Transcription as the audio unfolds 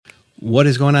What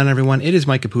is going on, everyone? It is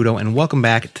Mike Caputo, and welcome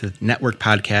back to Network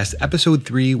Podcast, Episode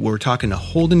 3. We're talking to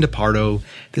Holden DePardo.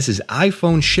 This is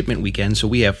iPhone shipment weekend, so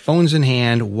we have phones in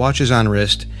hand, watches on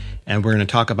wrist, and we're going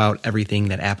to talk about everything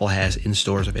that Apple has in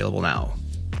stores available now.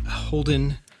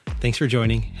 Holden, thanks for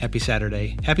joining. Happy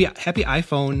Saturday. Happy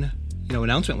iPhone,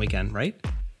 announcement weekend, right?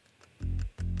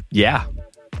 Yeah.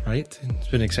 Right? It's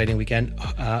been an exciting weekend.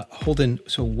 Holden,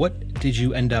 so what did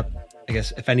you end up, I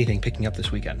guess, if anything, picking up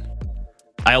this weekend?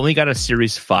 I only got a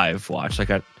Series 5 watch. I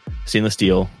got stainless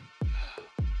steel.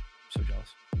 So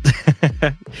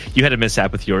jealous. You had a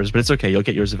mishap with yours, but it's okay. You'll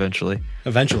get yours eventually.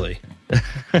 Eventually.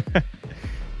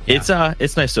 It's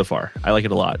nice so far. I like it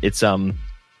a lot. It's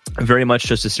very much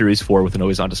just a Series 4 with an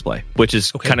always-on display, which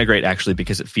is kind of great actually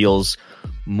because it feels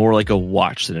more like a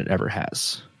watch than it ever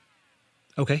has.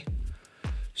 Okay.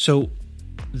 So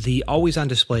the always-on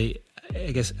display,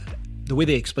 I guess the way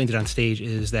they explained it on stage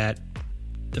is that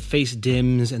the face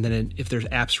dims, and then if there's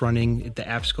apps running, the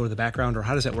apps go to the background, or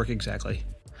how does that work exactly?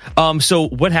 So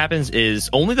what happens is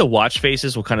only the watch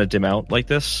faces will kind of dim out like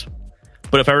this.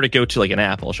 But if I were to go to like an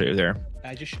app, I'll show you there.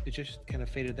 It just kind of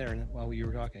faded there while you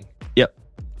were talking. Yep.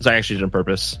 So I actually did it on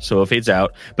purpose. So it fades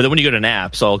out. But then when you go to an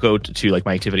app, so I'll go to like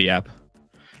my activity app,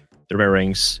 the Rare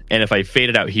Rings, and if I fade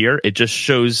it out here, it just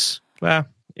shows,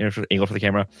 angle for the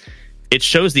camera. It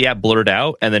shows the app blurred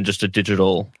out and then just a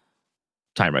digital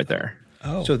time right there.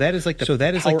 Oh, so that is like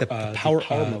the power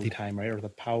mode time, right? Or the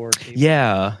power.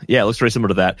 Yeah, it looks very similar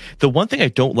to that. The one thing I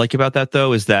don't like about that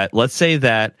though is that let's say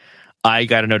that I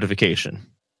got a notification,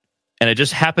 and I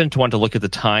just happened to want to look at the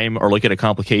time or look at a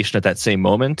complication at that same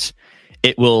moment.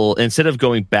 It will, instead of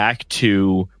going back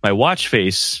to my watch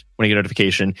face when I get a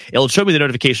notification, it'll show me the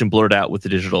notification blurred out with the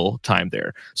digital time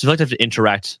there. So I like to have to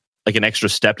interact like an extra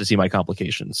step to see my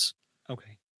complications.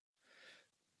 Okay.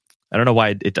 I don't know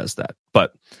why it does that,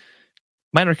 but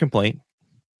minor complaint.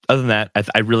 Other than that,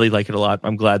 I really like it a lot.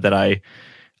 I'm glad that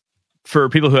for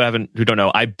people who don't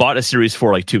know, I bought a Series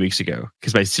 4 like 2 weeks ago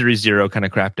because my Series 0 kind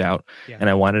of crapped out, and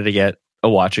I wanted to get a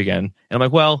watch again. And I'm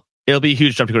like, well, it'll be a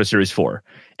huge jump to go to Series 4.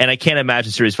 And I can't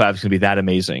imagine Series 5 is going to be that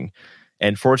amazing.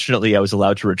 And fortunately, I was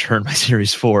allowed to return my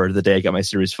Series 4 the day I got my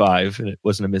Series 5, and it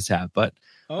wasn't a mishap, but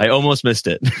I almost missed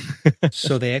it.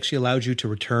 So they actually allowed you to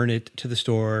return it to the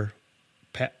store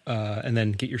and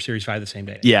then get your Series 5 the same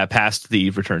day. Yeah, past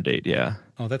the return date, yeah.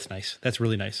 Oh, that's nice. That's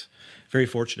really nice. Very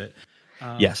fortunate.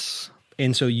 Yes.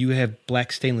 And so you have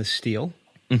black stainless steel.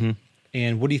 Mm-hmm.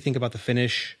 And what do you think about the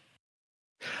finish?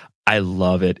 I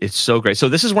love it. It's so great. So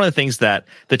this is one of the things that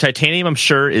the titanium, I'm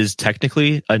sure, is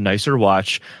technically a nicer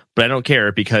watch, but I don't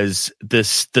care because the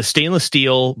stainless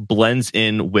steel blends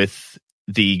in with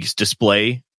the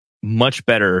display much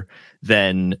better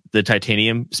than the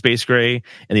titanium space gray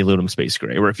and the aluminum space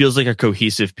gray, where it feels like a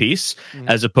cohesive piece,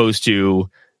 as opposed to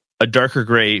a darker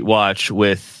gray watch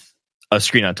with a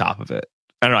screen on top of it.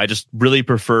 I don't know. I just really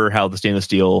prefer how the stainless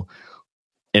steel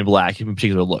in black in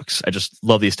particular looks. I just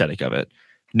love the aesthetic of it.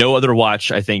 No other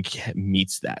watch, I think,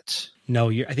 meets that. No,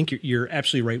 I think you're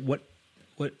absolutely right.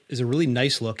 What is a really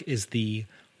nice look is the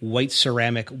white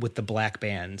ceramic with the black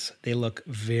bands. They look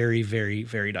very, very,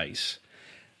 very nice.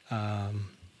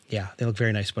 They look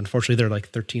very nice, but unfortunately they're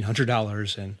like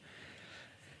 $1,300 and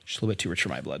just a little bit too rich for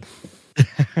my blood.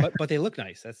 but they look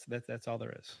nice. That's all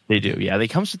there is. They do, yeah. They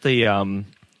comes with the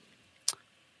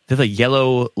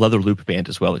yellow leather loop band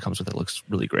as well. It comes with it. Looks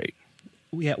really great.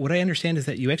 Yeah, what I understand is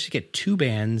that you actually get two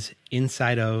bands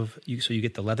inside of you. So you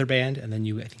get the leather band, and then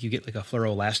I think you get like a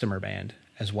fluoroelastomer band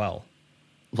as well.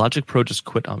 Logic Pro just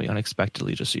quit on me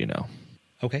unexpectedly, just so you know.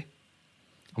 Okay.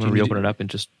 I'm going to reopen it up and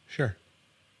just... Sure.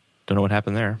 Don't know what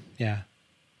happened there. Yeah.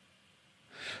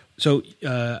 So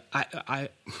I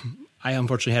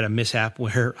unfortunately had a mishap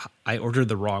where I ordered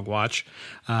the wrong watch.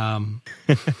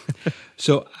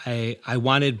 So I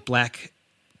wanted black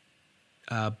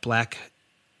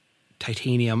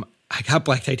titanium. I got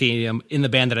black titanium in the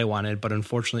band that I wanted, but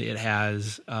unfortunately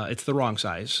it's the wrong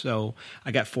size. So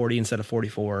I got 40 instead of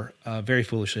 44, very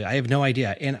foolishly. I have no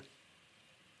idea. And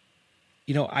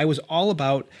I was all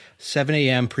about 7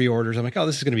 a.m. pre-orders. I'm like, oh,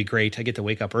 this is going to be great. I get to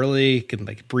wake up early, can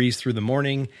like breeze through the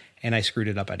morning, and I screwed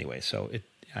it up anyway. So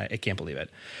I can't believe it.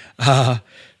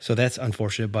 So that's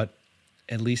unfortunate, but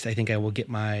at least I think I will get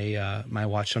my my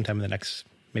watch sometime in the next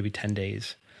maybe 10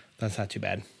 days. That's not too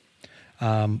bad.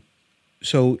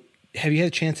 So have you had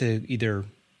a chance to either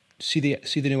see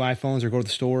the new iPhones or go to the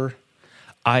store?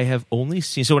 I have only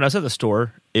seen... So when I was at the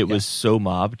store, it was so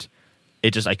mobbed.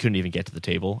 I couldn't even get to the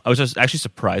table. I was just actually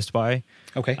surprised by.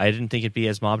 Okay. I didn't think it'd be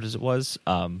as mobbed as it was.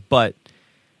 But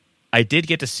I did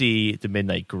get to see the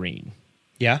Midnight Green.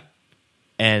 Yeah.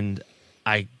 And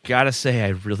I gotta say, I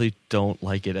really don't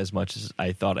like it as much as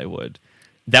I thought I would.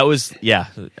 That was, yeah.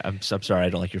 I'm sorry, I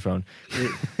don't like your phone. I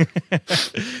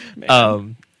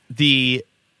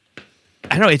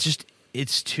don't know.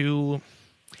 It's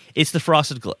the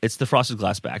frosted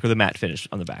glass back or the matte finish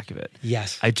on the back of it.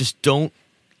 Yes, I just don't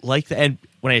like that. And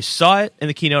when I saw it in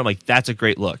the keynote, I'm like, that's a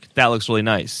great look. That looks really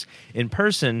nice. In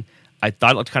person, I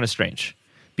thought it looked kind of strange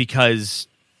because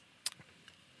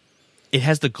it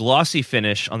has the glossy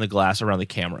finish on the glass around the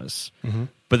cameras,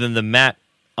 but then the matte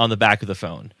on the back of the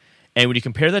phone. And when you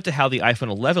compare that to how the iPhone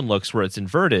 11 looks, where it's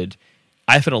inverted,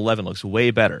 iPhone 11 looks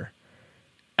way better.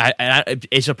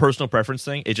 It's a personal preference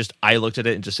thing. I looked at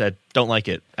it and just said, don't like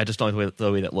it. I just don't like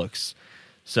the way that looks.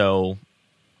 So,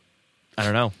 I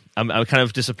don't know. I'm kind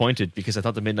of disappointed because I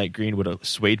thought the midnight green would have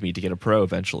swayed me to get a Pro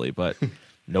eventually, but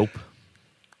nope.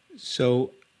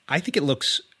 So, I think it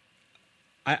looks...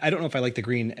 I don't know if I like the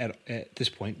green at this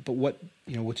point, but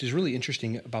which is really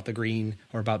interesting about the green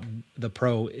or about the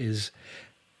Pro is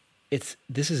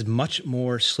this is much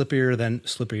more slipperier,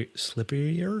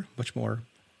 much more,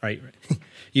 right?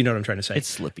 You know what I'm trying to say. It's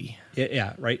slippy.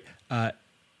 Yeah, right.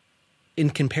 In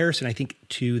comparison, I think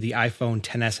to the iPhone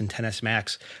XS and XS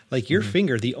Max, like your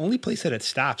finger, the only place that it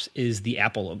stops is the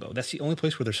Apple logo. That's the only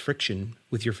place where there's friction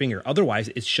with your finger. Otherwise,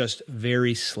 it's just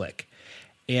very slick.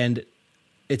 And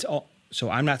it's all... So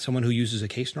I'm not someone who uses a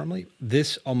case normally.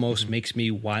 This almost makes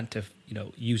me want to,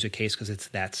 use a case because it's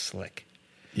that slick.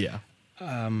 Yeah.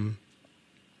 I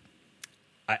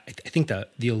think the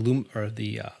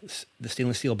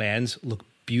stainless steel bands look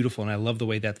beautiful, and I love the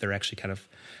way that they're actually kind of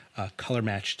color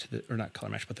matched, or not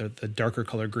color matched, but they're the darker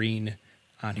color green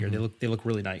on here. They look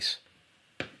really nice.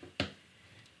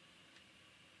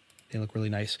 They look really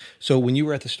nice. So when you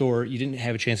were at the store, you didn't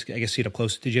have a chance to, I guess, see it up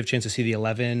close. Did you have a chance to see the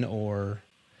 11 or?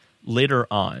 Later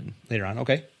on,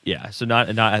 okay. Yeah, so not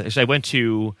actually. I went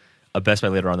to a Best Buy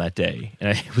later on that day,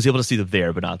 and I was able to see them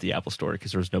there, but not the Apple Store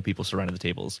because there was no people surrounding the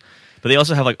tables. But they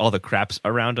also have like all the craps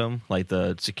around them, like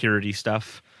the security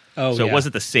stuff. Oh, so it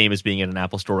wasn't the same as being in an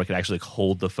Apple Store where it could actually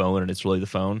hold the phone, and it's really the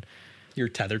phone. You're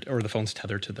tethered, or the phone's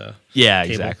tethered to the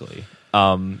cable. Exactly.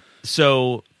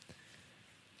 So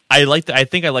I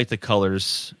think I like the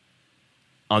colors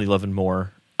on the 11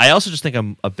 more. I also just think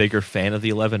I'm a bigger fan of the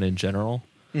 11 in general.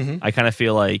 I kind of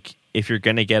feel like if you're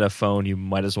going to get a phone, you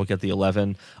might as well get the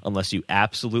 11 unless you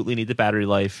absolutely need the battery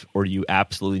life or you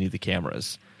absolutely need the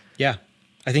cameras. Yeah,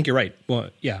 I think you're right. Well,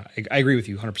 yeah, I agree with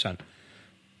you 100%.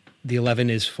 The 11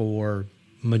 is for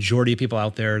majority of people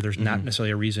out there. There's not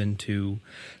necessarily a reason to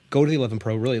go to the 11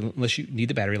 Pro, really, unless you need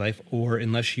the battery life or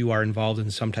unless you are involved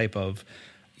in some type of,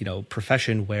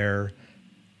 profession where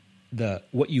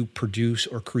what you produce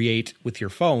or create with your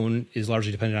phone is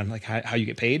largely dependent on like how you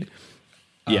get paid.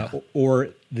 Or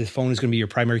the phone is going to be your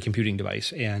primary computing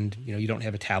device, and you don't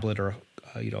have a tablet or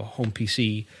home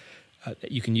PC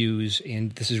that you can use,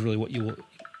 and this is really what you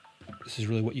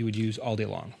would use all day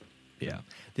long. Yeah.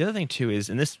 The other thing too is,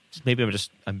 and this maybe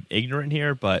I'm ignorant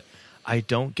here, but I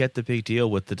don't get the big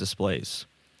deal with the displays.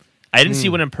 I didn't see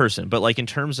one in person, but like in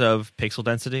terms of pixel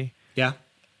density,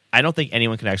 I don't think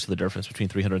anyone can actually the difference between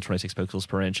 326 pixels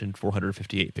per inch and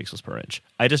 458 pixels per inch.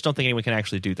 I just don't think anyone can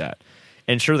actually do that.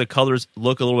 And sure, the colors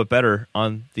look a little bit better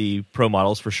on the Pro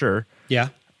models for sure. Yeah.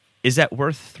 Is that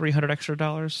worth $300 extra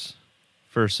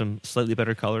for some slightly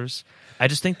better colors? I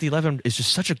just think the 11 is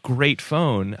just such a great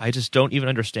phone. I just don't even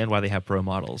understand why they have Pro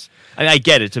models. I mean, I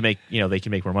get it to make, they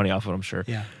can make more money off of it, I'm sure.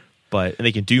 Yeah. And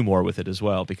they can do more with it as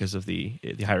well because of the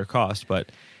higher cost. But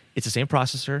it's the same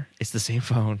processor. It's the same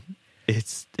phone.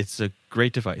 It's a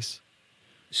great device.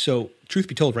 So, truth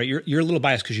be told, right, you're a little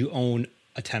biased because you own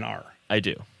a 10R. I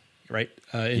do. Right?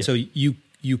 So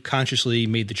you consciously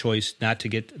made the choice not to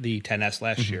get the 10S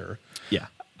last year. Yeah.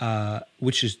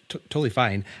 Which is totally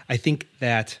fine. I think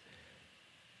that,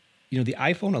 the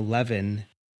iPhone 11,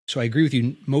 so I agree with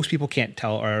you, most people can't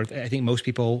tell, or I think most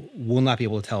people will not be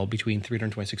able to tell between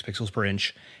 326 pixels per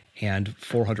inch and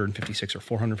 456 or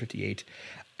 458.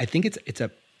 I think it's a,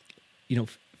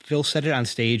 Phil said it on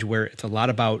stage where it's a lot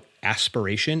about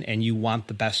aspiration and you want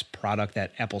the best product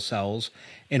that Apple sells,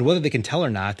 and whether they can tell or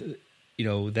not,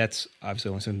 that's obviously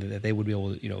only something that they would be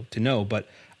able to, to know. But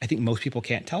I think most people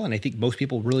can't tell. And I think most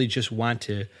people really just want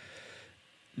to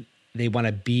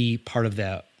be part of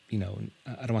that, I don't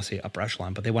want to say upper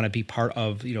echelon, but they want to be part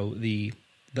of, the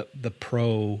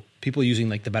pro people using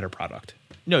like the better product.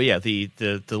 No. Yeah.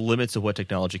 The limits of what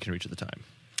technology can reach at the time.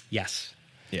 Yes.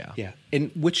 Yeah. Yeah.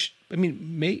 And which, I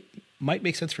mean, might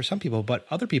make sense for some people, but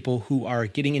other people who are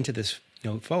getting into this,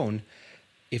 phone,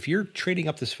 if you're trading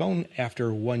up this phone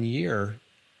after 1 year,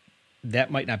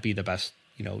 that might not be the best,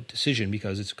 decision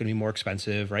because it's going to be more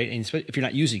expensive, right? And if you're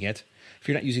not using it, if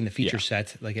you're not using the feature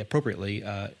set like appropriately,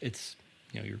 it's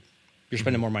you're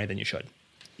spending more money than you should.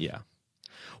 Yeah.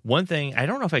 One thing, I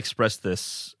don't know if I expressed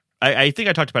this. I think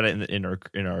I talked about it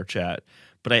in our chat,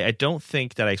 but I don't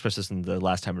think that I expressed this in the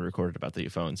last time we recorded about the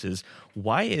phones. Is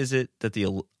why is it that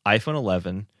the iPhone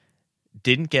 11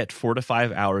 didn't get 4 to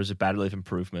 5 hours of battery life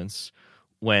improvements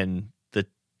when the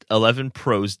 11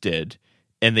 Pros did,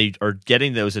 and they are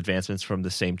getting those advancements from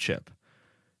the same chip?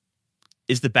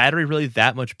 Is the battery really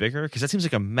that much bigger? Because that seems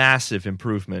like a massive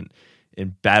improvement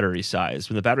in battery size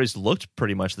when the batteries looked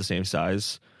pretty much the same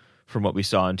size from what we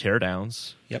saw in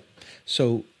teardowns. Yep.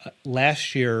 So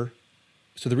last year,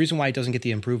 the reason why it doesn't get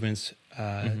the improvements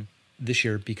this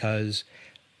year because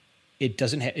it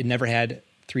doesn't. It never had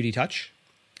 3D Touch,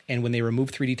 and when they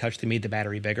removed 3D Touch, they made the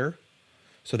battery bigger.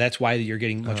 So that's why you're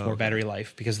getting much more battery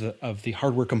life because of the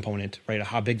hardware component, right?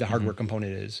 How big the hardware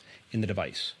component is in the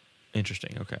device.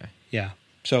 Interesting. Okay. Yeah.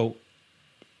 So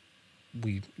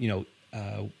we,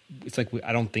 it's like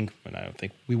I don't think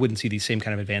we wouldn't see these same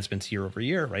kind of advancements year over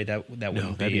year, right? That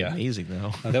wouldn't be amazing,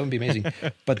 though. No, that wouldn't be amazing.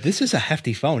 But this is a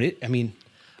hefty phone. It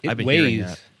I've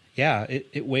weighs. Yeah,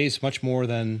 it weighs much more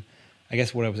than I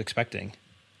guess what I was expecting.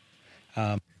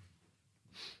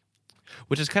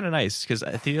 Which is kind of nice because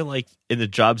I feel like in the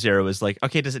Jobs era was like,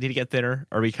 okay, does it need to get thinner?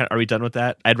 Are we done with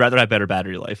that? I'd rather have better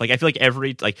battery life. Like I feel like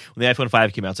when the iPhone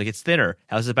 5 came out, it's like it's thinner.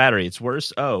 How's the battery? It's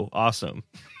worse. Oh, awesome.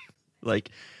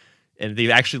 And they've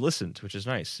actually listened, which is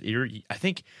nice. I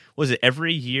think was it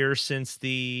every year since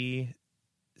the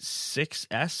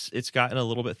 6S, it's gotten a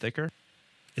little bit thicker.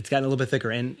 It's gotten a little bit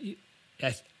thicker, and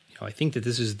I think that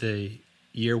this is the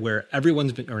year where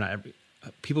everyone's been, or not every.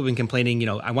 People have been complaining,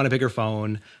 I want a bigger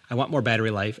phone, I want more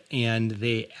battery life, and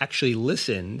they actually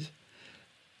listened,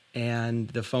 and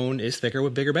the phone is thicker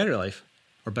with bigger battery life,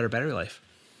 or better battery life.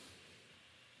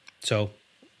 So,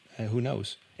 who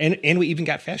knows? And we even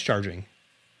got fast charging.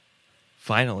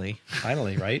 Finally,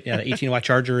 right? Yeah, the 18-watt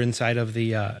charger inside of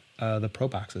the Pro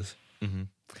boxes. Mm-hmm.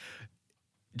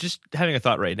 Just having a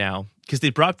thought right now, because they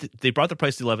brought the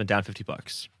price of the 11 down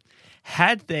 $50.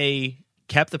 Had they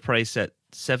kept the price at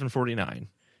 $749 and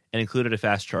included a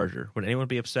fast charger, would anyone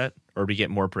be upset, or would we get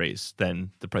more praise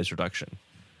than the price reduction?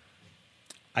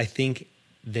 I think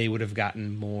they would have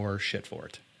gotten more shit for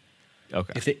it.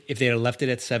 Okay. If they had left it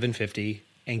at $750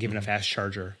 and given a fast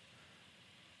charger.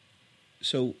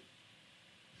 So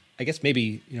I guess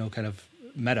maybe, kind of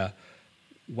meta,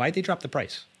 why'd they drop the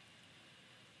price?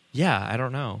 Yeah, I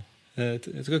don't know.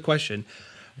 It's a good question.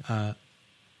 They're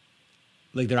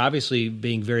obviously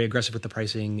being very aggressive with the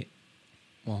pricing.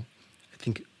 Well, I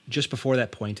think just before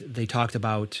that point, they talked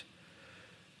about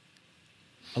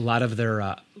a lot of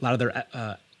their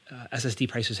SSD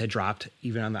prices had dropped,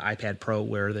 even on the iPad Pro,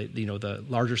 where the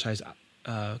larger size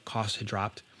cost had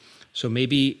dropped. So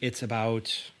maybe it's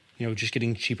about just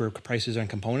getting cheaper prices on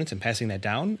components and passing that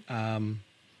down.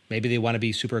 Maybe they want to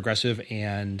be super aggressive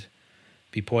and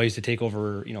be poised to take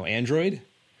over Android.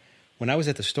 When I was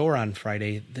at the store on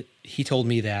Friday, he told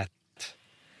me that.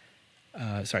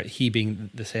 He being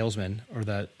the salesman or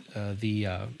the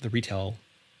retail,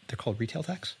 they're called retail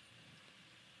techs.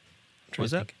 What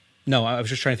was that? No, I was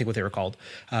just trying to think what they were called.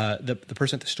 The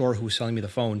person at the store who was selling me the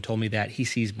phone told me that he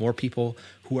sees more people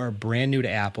who are brand new to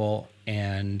Apple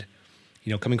and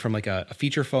coming from like a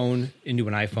feature phone into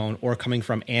an iPhone or coming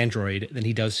from Android than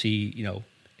he does see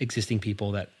existing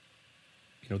people that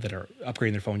that are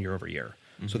upgrading their phone year over year.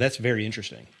 Mm-hmm. So that's very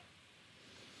interesting.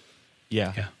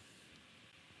 Yeah.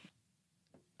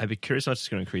 I'd be curious how much it's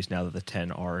going to increase now that the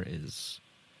 10R is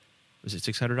it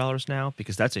 $600 now?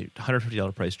 Because that's a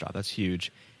 $150 price drop. That's huge.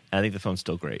 And I think the phone's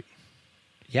still great.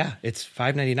 Yeah, it's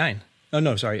 $599. Oh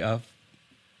no, sorry,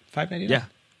 $599. Yeah,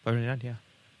 $599. Yeah.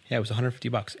 Yeah, it was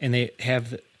 $150, and they have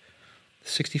the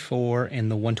 64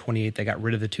 and the 128. They got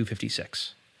rid of the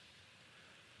 256.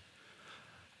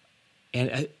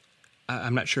 And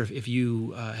I'm not sure if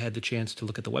you had the chance to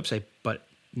look at the website, but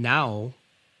now,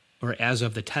 or as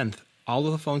of the 10th, all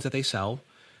of the phones that they sell,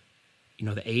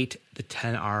 the 8, the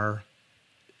 10R,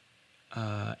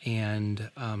 and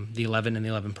the 11 and the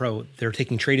 11 Pro, they're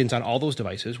taking trade-ins on all those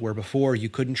devices, where before you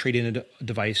couldn't trade in a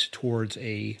device towards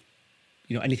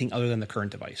anything other than the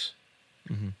current device.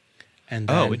 Mm-hmm. And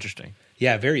then, interesting.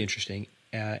 Yeah, very interesting.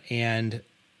 And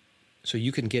so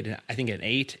you can get, I think an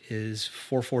 8 is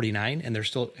 $449, and they're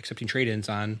still accepting trade-ins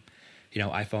on,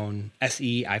 iPhone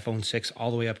SE, iPhone 6, all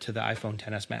the way up to the iPhone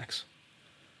XS Max.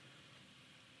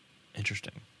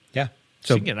 Interesting. Yeah.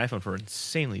 So you can get an iPhone for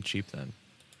insanely cheap then.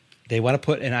 They want to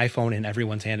put an iPhone in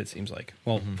everyone's hand, it seems like.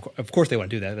 Well, of course they want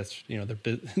to do that. That's,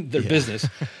 their business.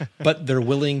 But they're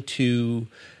willing to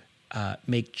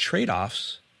make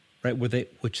trade-offs, right?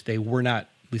 Which they were not,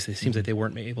 at least it seems like they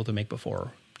weren't able to make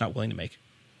before, not willing to make.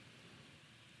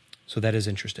 So that is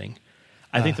interesting.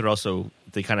 I think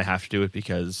they kind of have to do it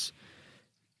because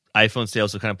iPhone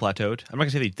sales have kind of plateaued. I'm not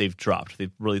gonna say they've dropped.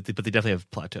 But they definitely have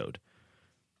plateaued.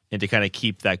 And to kind of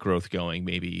keep that growth going,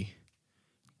 maybe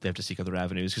they have to seek other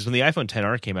avenues. Because when the iPhone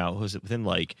XR came out, was it within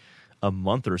like a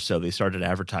month or so, they started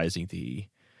advertising the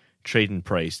trade-in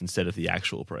price instead of the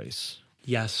actual price.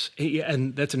 Yes,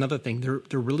 and that's another thing.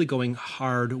 They're really going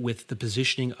hard with the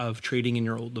positioning of trading in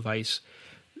your old device.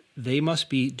 They must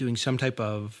be doing some type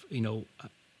of,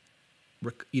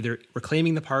 either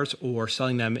reclaiming the parts or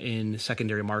selling them in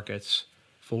secondary markets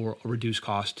for a reduced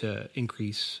cost to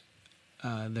increase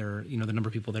the number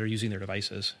of people that are using their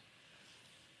devices.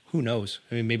 Who knows?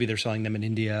 I mean, maybe they're selling them in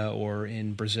India or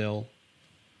in Brazil.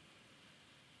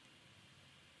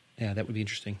 Yeah, that would be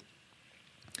interesting.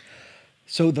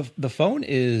 So the phone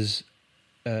is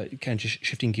kind of just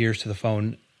shifting gears to the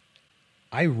phone.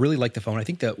 I really like the phone. I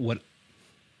think that what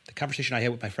the conversation I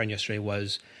had with my friend yesterday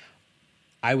was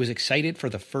I was excited for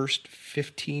the first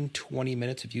 15, 20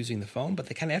 minutes of using the phone,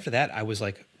 but kind of after that, I was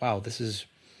like, wow, this is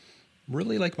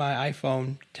really like my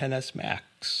iPhone XS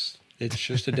Max. It's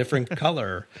just a different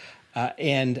color.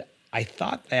 And I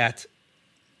thought that,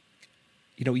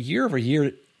 year over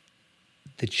year,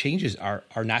 the changes are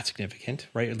not significant,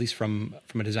 right? At least from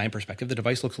a design perspective. The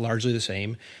device looks largely the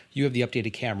same. You have the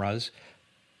updated cameras.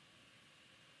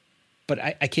 But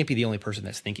I can't be the only person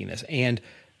that's thinking this. And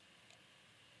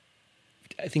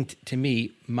I think to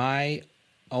me, my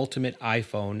ultimate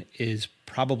iPhone is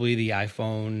probably the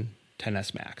iPhone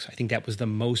XS Max. I think that was the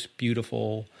most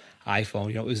beautiful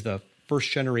iPhone. It was the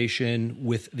first generation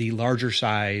with the larger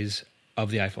size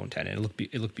of the iPhone 10, and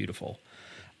it looked beautiful.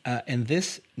 And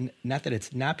this, not that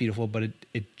it's not beautiful, but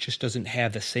it just doesn't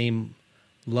have the same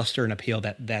luster and appeal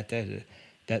that did.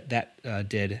 I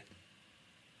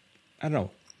don't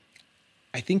know.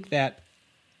 I think that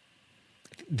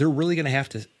they're really going to have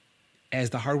to, as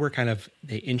the hardware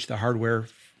they inch the hardware,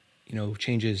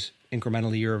 changes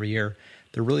incrementally year over year.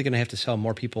 They're really going to have to sell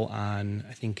more people on,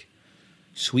 I think,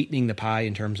 sweetening the pie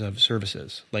in terms of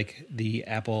services, like the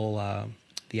Apple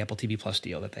TV Plus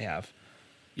deal that they have.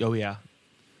 Oh yeah.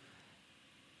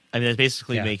 I mean, it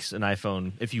basically makes an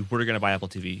iPhone, if you were going to buy Apple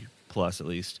TV Plus, at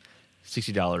least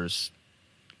 $60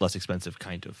 less expensive,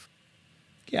 kind of.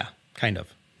 Yeah, kind of.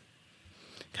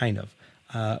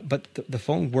 But the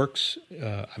phone works.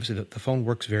 Obviously, the phone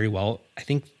works very well. I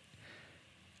think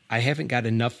I haven't got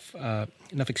enough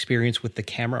experience with the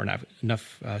camera, or not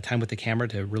enough time with the camera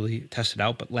to really test it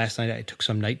out. But last night I took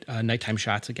some nighttime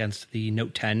shots against the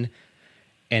Note 10,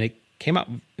 and it came out.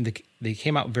 They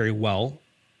came out very well,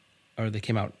 or they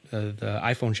came out. The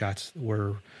iPhone shots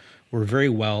were very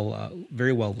well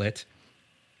lit.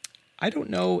 I don't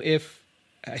know if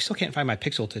I still can't find my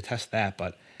Pixel to test that,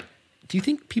 but. Do you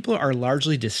think people are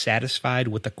largely dissatisfied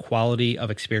with the quality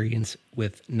of experience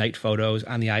with night photos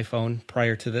on the iPhone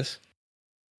prior to this?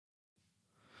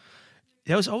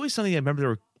 That was always something I remember they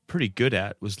were pretty good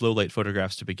at, was low light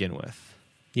photographs to begin with.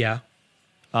 Yeah.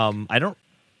 I don't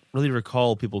really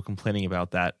recall people complaining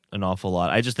about that an awful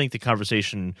lot. I just think the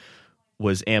conversation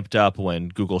was amped up when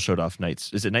Google showed off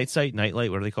nights. Is it Night Sight, Night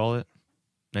Light? What do they call it?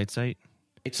 Night Sight?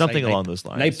 Something along those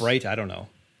lines. Night Bright, I don't know.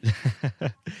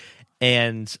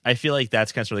 And I feel like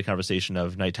that's kind of the conversation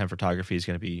of nighttime photography is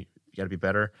got to be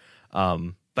better. But I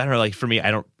don't know, like for me,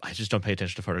 I just don't pay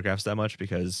attention to photographs that much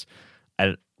because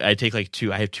I take I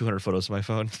have 200 photos on my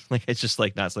phone. Like it's just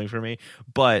like not something for me.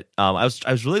 But I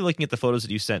was really looking at the photos that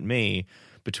you sent me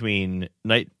between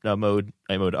night mode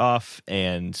off,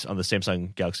 and on the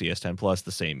Samsung Galaxy S10 Plus,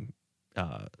 the same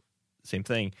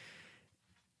thing.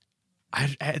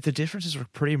 The differences were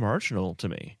pretty marginal to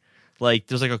me. Like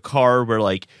there's like a car where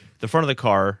like the front of the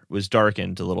car was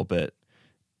darkened a little bit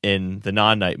in the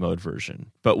non-night mode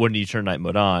version, but when you turn night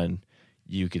mode on,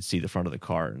 you could see the front of the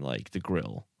car and like the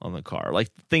grill on the car,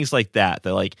 like things like that.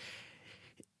 That like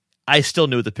I still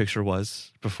knew what the picture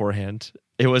was beforehand.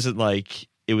 It wasn't like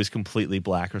it was completely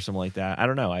black or something like that. I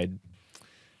don't know.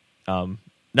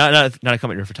 Not a comment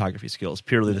on your photography skills,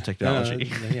 purely the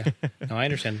technology. No, I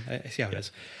understand. I see how it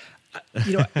is.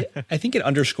 I think it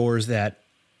underscores that.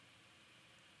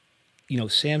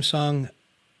 Samsung,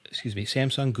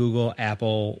 Google,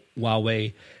 Apple,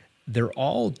 Huawei, they're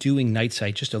all doing night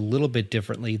sight just a little bit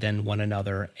differently than one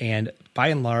another. And by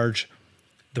and large,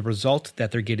 the result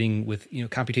that they're getting with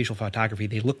computational photography,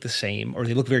 they look the same or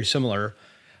they look very similar.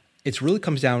 It really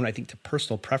comes down, I think, to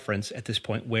personal preference at this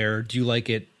point. Where do you like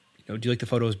it? Do you like the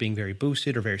photos being very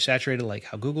boosted or very saturated, like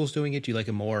how Google's doing it? Do you like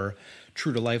it more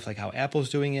true to life, like how Apple's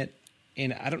doing it?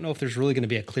 And I don't know if there's really going to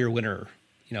be a clear winner,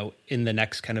 in the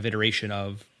next kind of iteration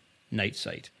of Night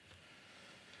Sight.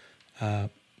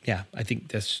 Yeah, I think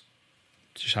that's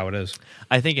just how it is.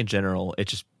 I think in general,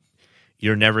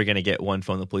 you're never going to get one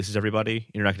phone that pleases everybody.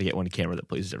 You're not going to get one camera that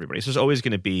pleases everybody. So there's always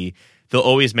going to be, they'll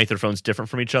always make their phones different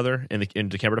from each other in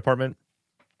the camera department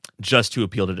just to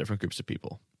appeal to different groups of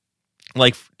people.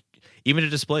 Like even to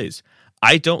displays.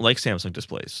 I don't like Samsung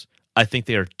displays. I think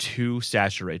they are too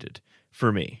saturated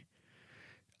for me.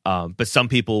 But some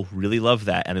people really love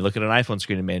that, and they look at an iPhone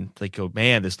screen and they go,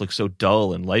 man, this looks so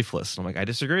dull and lifeless. And I'm like, I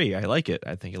disagree. I like it.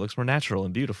 I think it looks more natural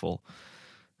and beautiful.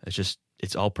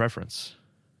 It's all preference.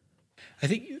 I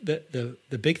think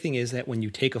the big thing is that when you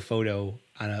take a photo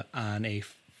on a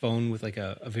phone with like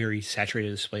a very saturated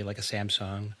display like a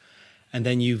Samsung, and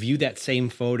then you view that same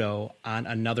photo on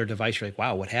another device, you're like,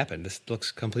 wow, what happened? This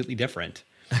looks completely different.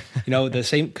 The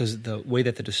same, because the way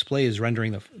that the display is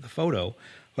rendering the photo.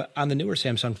 But on the newer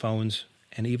Samsung phones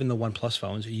and even the OnePlus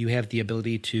phones, you have the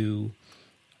ability to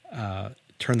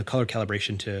turn the color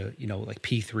calibration to, like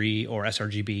P3 or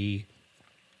sRGB,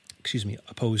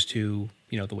 opposed to,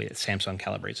 the way that Samsung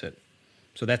calibrates it.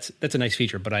 So that's a nice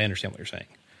feature, but I understand what you're saying.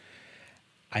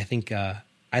 I think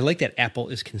I like that Apple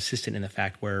is consistent in the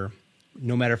fact where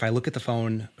no matter if I look at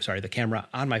the camera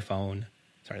on my phone,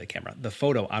 the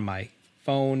photo on my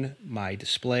phone, my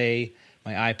display,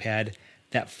 my iPad,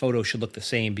 that photo should look the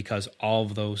same because all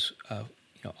of those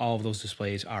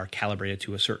displays are calibrated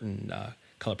to a certain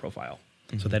color profile.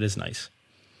 Mm-hmm. So that is nice.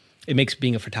 It makes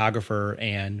being a photographer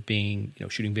and being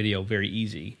shooting video very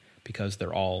easy because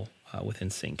they're all within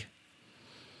sync.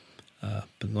 But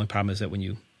the only problem is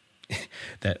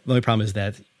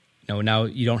that now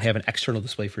you don't have an external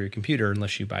display for your computer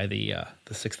unless you buy the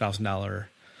 $6,000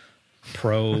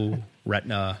 Pro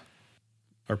Retina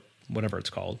or whatever it's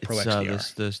called, Pro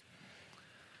XDR.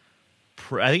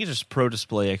 I think it's just Pro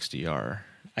Display XDR,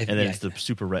 it's the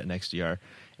Super Retina XDR,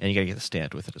 and you got to get the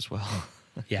stand with it as well.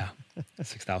 Yeah,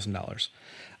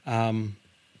 $6,000.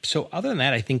 So other than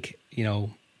that, I think the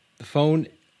phone.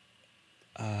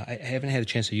 I haven't had a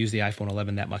chance to use the iPhone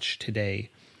 11 that much today,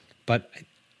 but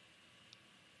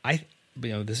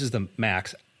this is the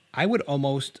Max. I would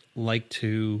almost like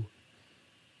to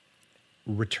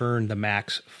return the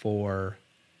Max for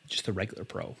just the regular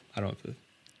Pro. I don't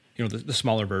know if the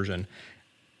smaller version.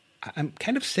 I'm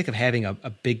kind of sick of having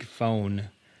a big phone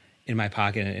in my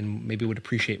pocket, and maybe would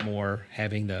appreciate more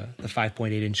having the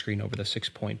 5.8 inch screen over the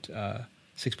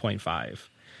 6.5.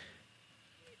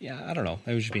 Yeah, I don't know.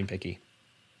 I was just being picky.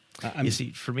 You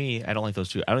see, for me, I don't like those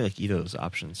two. I don't like either of those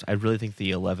options. I really think the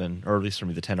 11, or at least for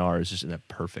me, the 10R is just in that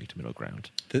perfect middle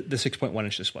ground. The 6.1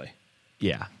 inch display.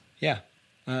 Yeah. Yeah.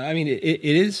 It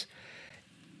is.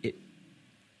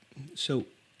 So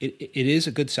it is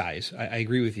a good size. I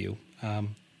agree with you.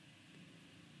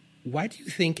 Why do you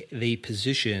think they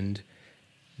positioned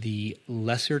the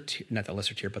not the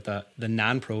lesser tier, but the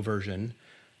non-Pro version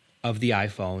of the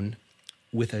iPhone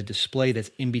with a display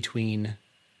that's in between,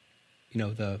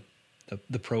 the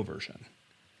Pro version?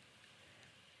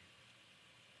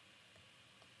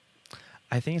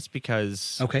 I think it's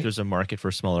because there's a market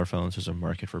for smaller phones, there's a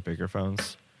market for bigger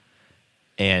phones.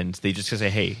 And they just say,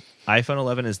 hey, iPhone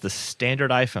 11 is the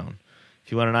standard iPhone.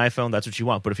 If you want an iPhone, that's what you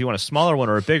want. But if you want a smaller one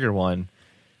or a bigger one,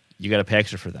 you got to pay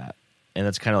extra for that. And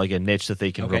that's kind of like a niche that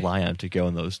they can rely on to go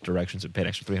in those directions and pay an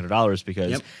extra $300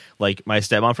 because, like my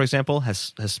stepmom, for example,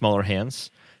 has smaller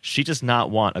hands. She does not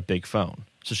want a big phone.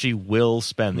 So she will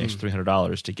spend the extra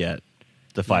 $300 to get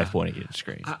the 5.8 inch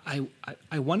screen.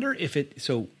 I wonder if it...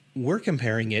 So we're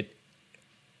comparing it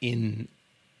in...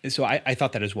 So I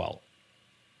thought that as well.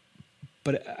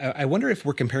 But I wonder if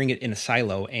we're comparing it in a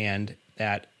silo and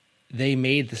that they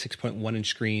made the 6.1 inch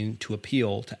screen to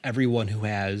appeal to everyone who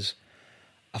has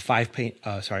a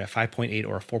 5.8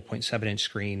 or a 4.7 inch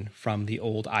screen from the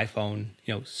old iPhone,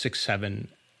 6, 7,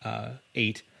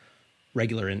 8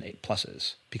 regular and 8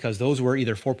 pluses, because those were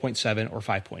either 4.7 or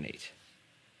 5.8.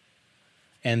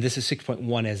 And this is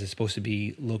 6.1 as it's supposed to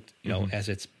be looked, as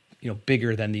it's,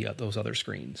 bigger than those other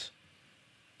screens.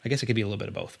 I guess it could be a little bit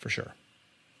of both for sure.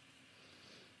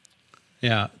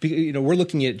 Yeah, we're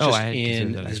looking at just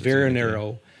in this very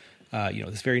narrow,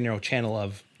 this very narrow channel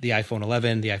of the iPhone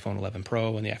 11, the iPhone 11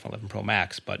 Pro, and the iPhone 11 Pro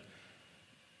Max. But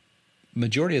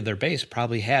majority of their base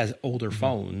probably has older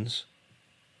phones,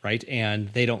 right? And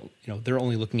they don't, they're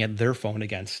only looking at their phone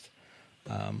against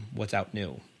what's out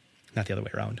new, not the other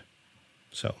way around.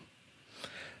 So,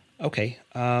 okay.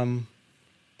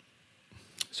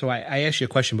 So I asked you a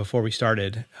question before we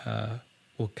started.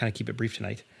 We'll kind of keep it brief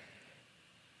tonight.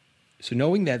 So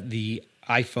knowing that the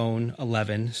iPhone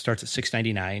 11 starts at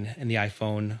 $699 and the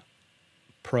iPhone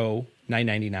Pro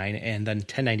 $999, and then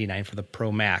 $1099 for the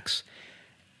Pro Max.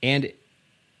 And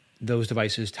those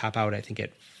devices top out, I think,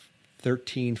 at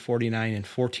 $1349 and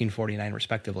 $1449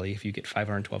 respectively if you get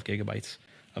 512 gigabytes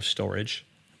of storage.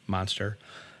 Monster.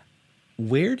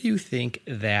 Where do you think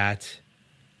that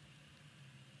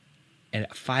a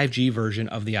 5G version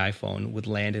of the iPhone would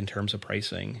land in terms of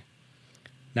pricing?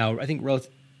 Now, I think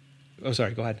oh,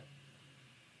 sorry, go ahead.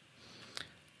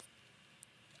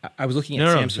 I was looking at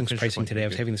Samsung's pricing today. I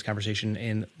was having this conversation,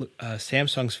 and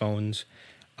Samsung's phones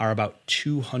are about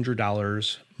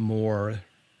 $200 more.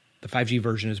 The 5G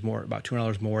version is about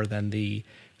 $200 more than the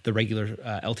regular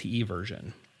LTE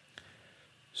version.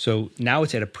 So now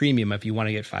it's at a premium if you want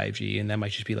to get 5G, and that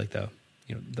might just be like the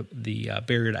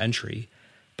barrier to entry.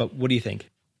 But what do you think?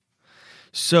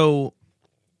 So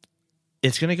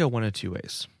it's going to go one of two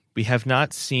ways. We have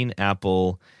not seen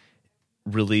Apple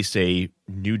release a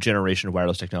new generation of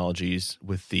wireless technologies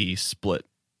with the split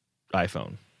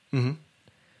iPhone. Mm-hmm.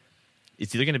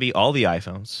 It's either going to be all the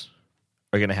iPhones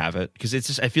are going to have it, because it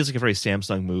feels like a very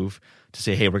Samsung move to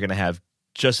say, hey, we're going to have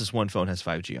just this one phone has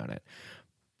 5G on it.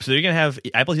 So they're going to have,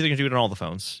 Apple's either going to do it on all the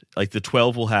phones. Like the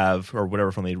 12 will have, or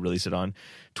whatever phone they release it on,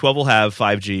 12 will have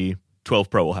 5G, 12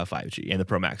 Pro will have 5G, and the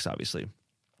Pro Max, obviously.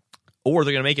 Or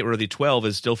they're going to make it where the 12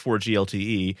 is still 4G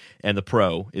LTE, and the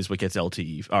Pro is what gets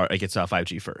LTE, or it gets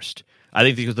 5G first.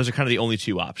 I think those are kind of the only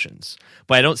two options.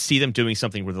 But I don't see them doing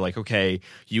something where they're like, okay,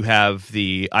 you have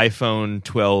the iPhone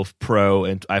 12 Pro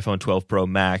and iPhone 12 Pro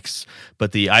Max,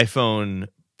 but the iPhone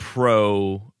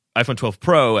 12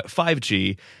 Pro at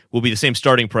 5G will be the same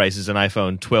starting price as an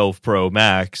iPhone 12 Pro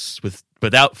Max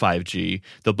without 5G.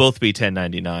 They'll both be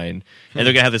 $1099, and they're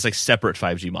going to have this like separate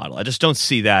 5G model. I just don't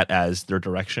see that as their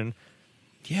direction.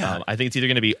 Yeah. I think it's either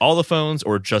going to be all the phones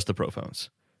or just the Pro phones,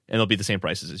 and they'll be the same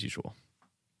prices as usual.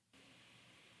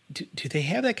 Do they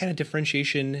have that kind of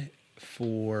differentiation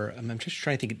for? I'm just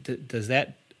trying to think. Does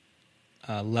that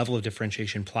level of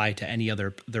differentiation apply to any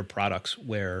other their products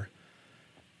where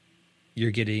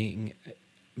you're getting? I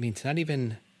mean, it's not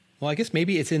even. Well, I guess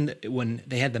maybe it's in when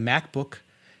they had the MacBook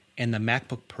and the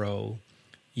MacBook Pro.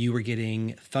 You were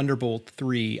getting Thunderbolt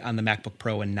 3 on the MacBook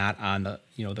Pro and not on the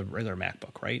regular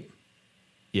MacBook, right?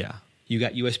 Yeah, you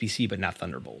got USB-C but not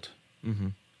Thunderbolt. Mm-hmm.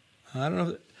 I don't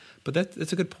know, but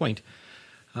that's a good point.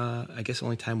 I guess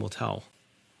only time will tell,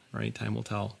 right? Time will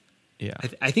tell. Yeah,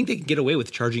 I think they can get away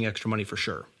with charging extra money for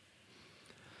sure.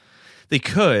 They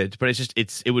could, but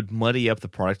it would muddy up the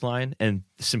product line, and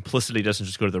simplicity doesn't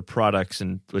just go to their products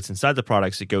and what's inside the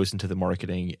products. It goes into the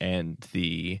marketing and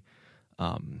the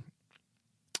and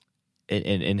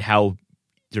how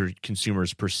their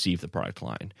consumers perceive the product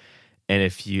line. And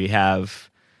if you have,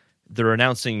 they're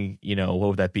announcing, what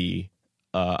would that be?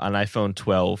 An iPhone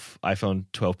 12, iPhone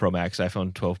 12 Pro Max,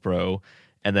 iPhone 12 Pro,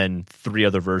 and then 3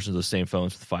 other versions of the same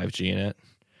phones with 5G in it.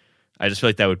 I just feel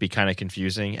like that would be kind of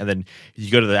confusing. And then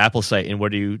you go to the Apple site, and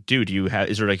what do you do?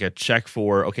 Is there like a check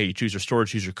for, okay, you choose your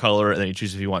storage, choose your color, and then you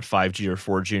choose if you want 5G or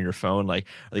 4G in your phone? Like,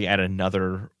 are they add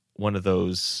another one of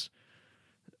those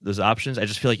options? I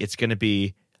just feel like it's going to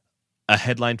be a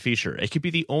headline feature. It could be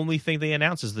the only thing they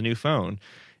announce as the new phone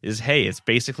is, hey, it's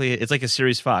like a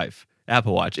Series 5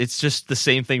 Apple Watch. It's just the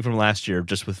same thing from last year,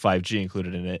 just with 5G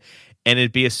included in it, and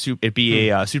it'd be a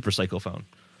super cycle phone.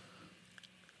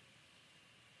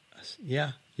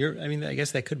 Yeah, I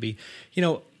guess that could be.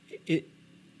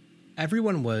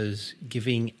 Everyone was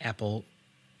giving Apple,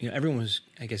 everyone was,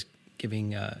 I guess,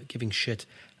 giving shit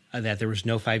that there was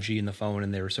no 5G in the phone,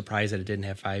 and they were surprised that it didn't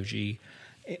have 5G.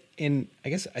 And I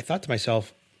guess I thought to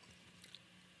myself,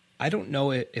 I don't know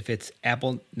if it's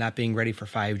Apple not being ready for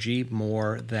 5G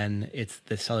more than it's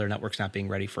the cellular networks not being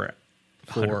ready for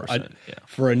a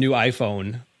new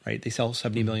iPhone, right? They sell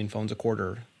 70 million phones a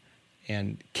quarter,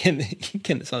 and can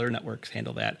the cellular networks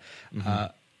handle that? Mm-hmm.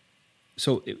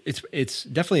 So it's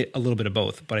definitely a little bit of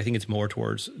both, but I think it's more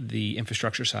towards the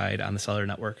infrastructure side on the cellular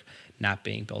network not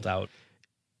being built out.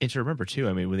 And to remember too,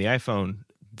 I mean, when the iPhone,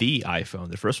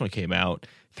 the first one came out,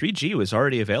 3G was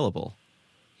already available.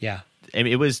 Yeah. I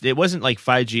mean, it wasn't like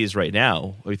 5G is right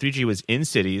now. I mean, 3G was in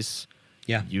cities.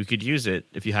 Yeah. You could use it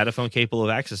if you had a phone capable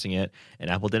of accessing it, and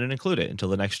Apple didn't include it until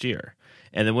the next year.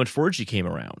 And then when 4G came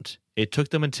around, it took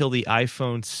them until the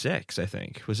iPhone 6, I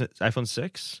think. Was it iPhone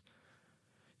 6?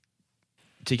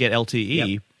 To get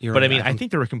LTE. Yep, but right, I mean, I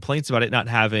think there were complaints about it not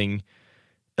having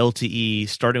LTE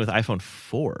starting with iPhone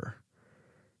 4.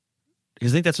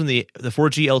 Because I think that's when the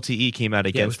 4G LTE came out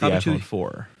against the iPhone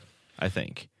 4, I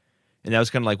think. And that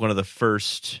was kind of like one of the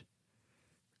first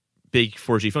big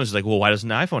 4G phones. It's like, well, why doesn't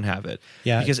the iPhone have it?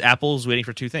 Yeah. Because Apple's waiting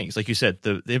for two things. Like you said,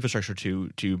 the infrastructure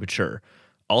to mature.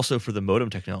 Also for the modem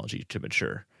technology to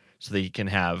mature. So they can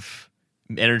have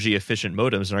energy efficient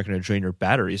modems aren't going to drain your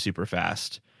battery super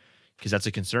fast, because that's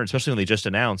a concern, especially when they just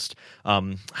announced. I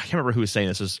can't remember who was saying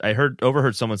this. I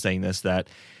overheard someone saying this, that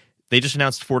they just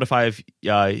announced 4 to 5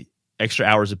 extra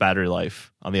hours of battery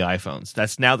life on the iPhones.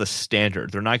 That's now the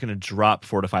standard. They're not going to drop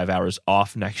 4 to 5 hours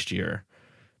off next year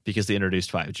because they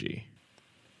introduced 5G.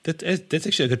 That's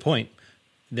actually a good point,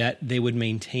 that they would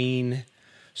maintain.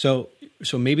 So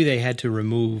maybe they had to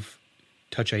remove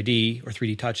Touch ID or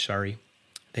 3D Touch. Sorry,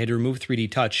 they had to remove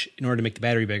 3D Touch in order to make the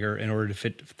battery bigger, in order to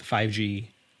fit the 5G,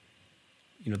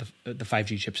 the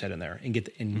 5G chipset in there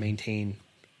and maintain.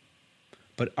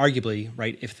 But arguably,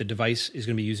 right, if the device is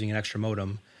going to be using an extra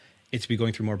modem, it's be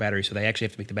going through more battery, so they actually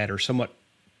have to make the battery somewhat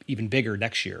even bigger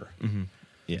next year. Mm-hmm.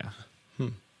 Yeah.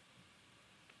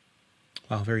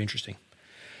 Wow, very interesting.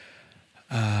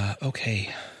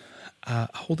 Okay.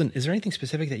 Holden, is there anything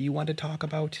specific that you want to talk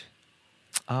about?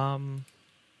 I'm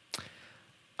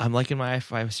liking my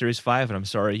iPhone Series 5, and I'm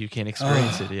sorry you can't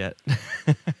experience it yet.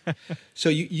 So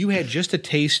you had just a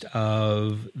taste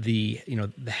of the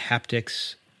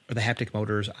haptics, or the haptic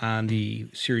motors on the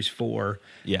Series 4.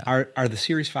 Yeah. Are the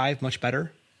Series 5 much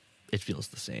better? It feels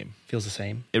the same. Feels the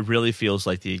same? It really feels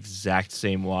like the exact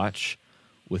same watch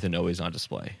with an always-on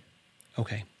display.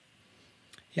 Okay.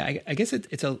 Yeah, I guess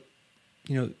it's a,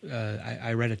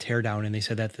 I read a teardown, and they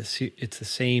said that it's the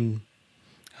same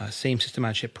system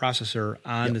on chip processor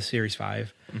on the Series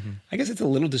 5. Mm-hmm. I guess it's a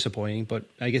little disappointing, but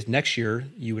I guess next year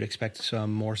you would expect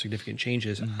some more significant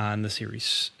changes on the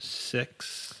Series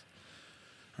 6.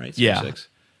 Right? Series 6.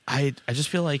 I just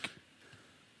feel like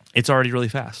it's already really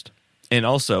fast. And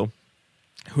also,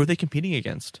 who are they competing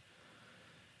against?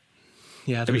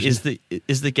 Yeah, I mean, is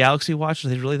the Galaxy Watch, are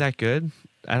they really that good?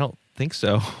 I don't think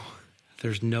so.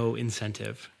 There's no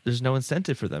incentive. There's no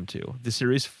incentive for them to. The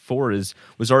Series 4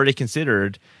 was already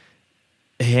considered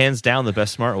hands down the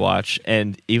best smartwatch,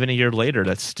 and even a year later,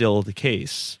 that's still the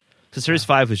case. So Series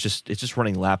 5 is just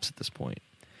running laps at this point.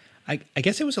 I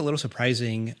guess it was a little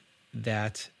surprising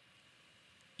that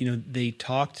they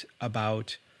talked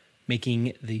about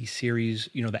making the series,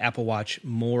 the Apple Watch,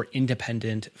 more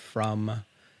independent from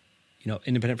the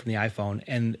iPhone.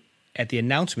 And at the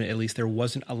announcement, at least, there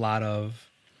wasn't a lot of,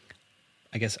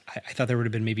 I guess, I thought there would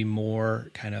have been maybe more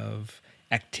kind of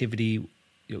activity,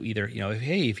 either,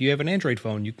 hey, if you have an Android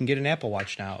phone, you can get an Apple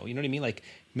Watch now. You know what I mean? Like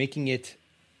making it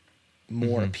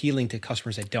more appealing to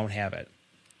customers that don't have it.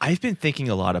 I've been thinking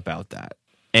a lot about that.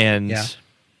 And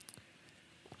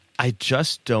I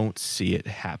just don't see it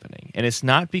happening. And it's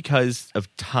not because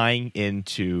of tying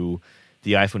into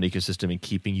the iPhone ecosystem and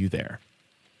keeping you there.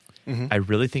 Mm-hmm. I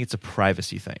really think it's a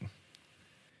privacy thing.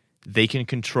 They can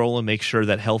control and make sure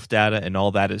that health data and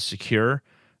all that is secure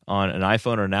on an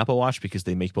iPhone or an Apple Watch because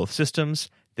they make both systems.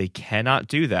 They cannot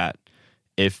do that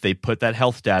if they put that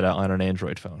health data on an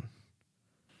Android phone.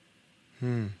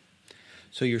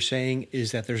 So you're saying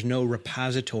is that there's no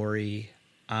repository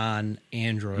on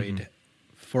Android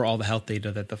for all the health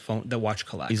data that the watch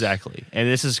collects. Exactly. And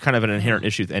this is kind of an inherent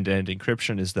issue with end-to-end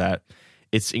encryption, is that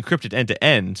it's encrypted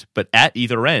end-to-end, but at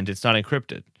either end, it's not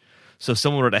encrypted. So if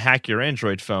someone were to hack your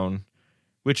Android phone,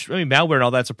 which, malware and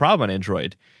all that's a problem on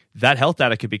Android, that health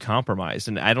data could be compromised.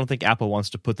 And I don't think Apple wants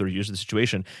to put their users in the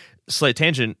situation. Slight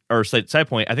tangent, or slight side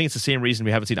point, I think it's the same reason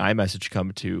we haven't seen iMessage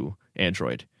come to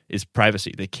Android, is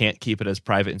privacy. They can't keep it as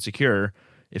private and secure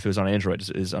if it was on Android as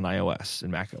it is on iOS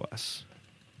and macOS.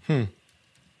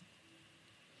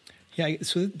 Yeah,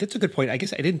 so that's a good point. I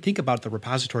guess I didn't think about the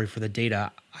repository for the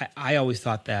data. I always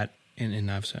thought that, and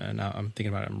now I'm thinking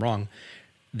about it, I'm wrong,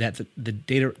 that the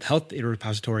data, health data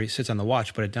repository sits on the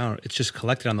watch, but it's just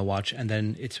collected on the watch, and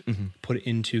then it's put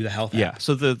into the health app. Yeah,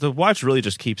 so the watch really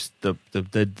just keeps the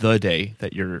day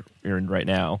that you're in right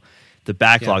now. The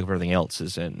backlog of everything else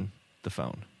is in the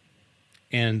phone.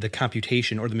 And the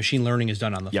computation or the machine learning is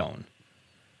done on the phone.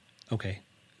 Okay,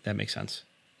 that makes sense.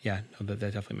 Yeah, no, that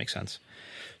definitely makes sense.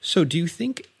 So do you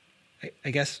think, I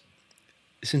guess,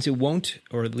 since it won't,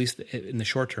 or at least in the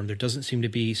short term, there doesn't seem to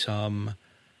be some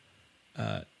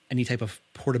any type of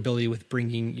portability with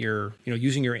bringing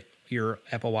using your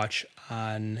Apple Watch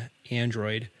on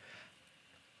Android,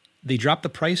 they dropped the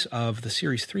price of the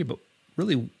Series 3, but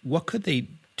really, what could they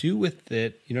do with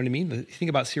it? You know what I mean? You think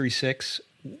about Series 6.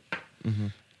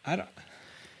 I don't.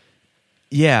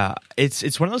 Yeah,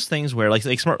 it's one of those things where like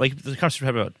smart, like the conversation we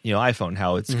had about iPhone,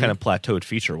 how it's kind of plateaued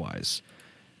feature wise,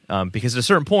 because at a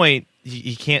certain point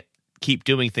you can't keep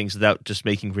doing things without just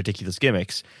making ridiculous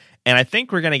gimmicks. And I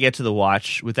think we're going to get to the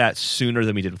watch with that sooner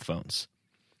than we did with phones,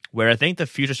 where I think the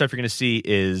future stuff you're going to see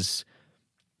is,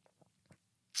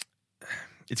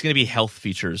 it's going to be health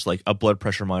features like a blood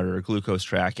pressure monitor, glucose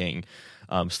tracking,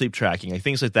 sleep tracking, like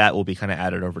things like that will be kind of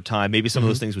added over time. Maybe some of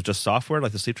those things with just software,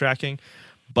 like the sleep tracking,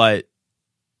 but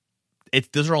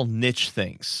those are all niche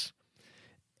things.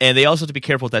 And they also have to be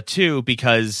careful with that too,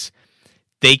 because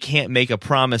they can't make a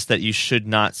promise that you should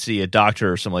not see a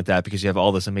doctor or something like that because you have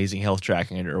all this amazing health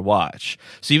tracking on your watch.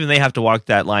 So even they have to walk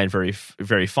that line very,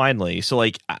 very finely. So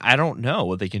like, I don't know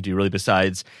what they can do really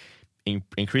besides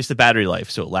increase the battery life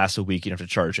so it lasts a week. You don't have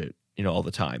to charge it, all the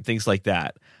time. Things like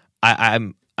that.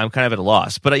 I'm kind of at a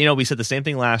loss. But we said the same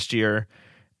thing last year,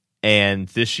 and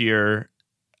this year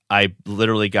I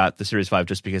literally got the Series 5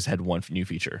 just because it had one new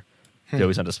feature. They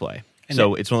always on display. And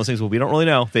so it's one of those things where we don't really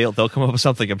know. They'll come up with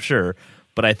something, I'm sure.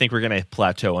 But I think we're going to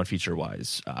plateau on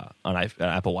feature-wise on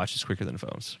Apple Watches quicker than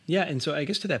phones. Yeah, and so I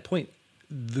guess to that point,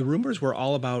 the rumors were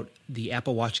all about the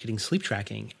Apple Watch getting sleep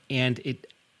tracking, and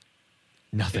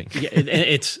nothing.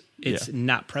 It's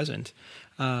not present.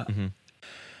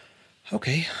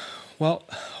 Okay, well,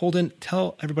 Holden,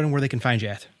 tell everybody where they can find you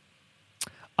at.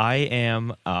 I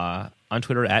am on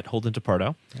Twitter at Holden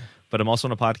DePardo. Yeah. But I'm also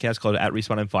on a podcast called At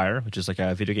Respawn and Fire, which is like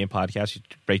a video game podcast. You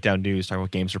break down news, talk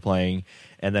about games they're playing.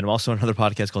 And then I'm also on another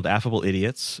podcast called Affable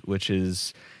Idiots, which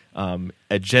is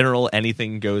a general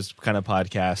anything goes kind of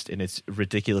podcast, and it's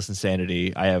ridiculous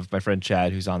insanity. I have my friend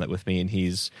Chad who's on that with me, and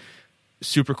he's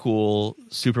super cool,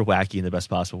 super wacky in the best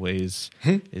possible ways.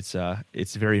 It's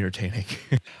very entertaining.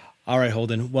 All right,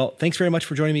 Holden. Well, thanks very much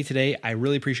for joining me today. I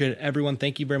really appreciate it. Everyone,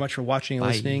 thank you very much for watching and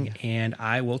listening, and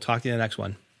I will talk to you in the next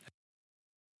one.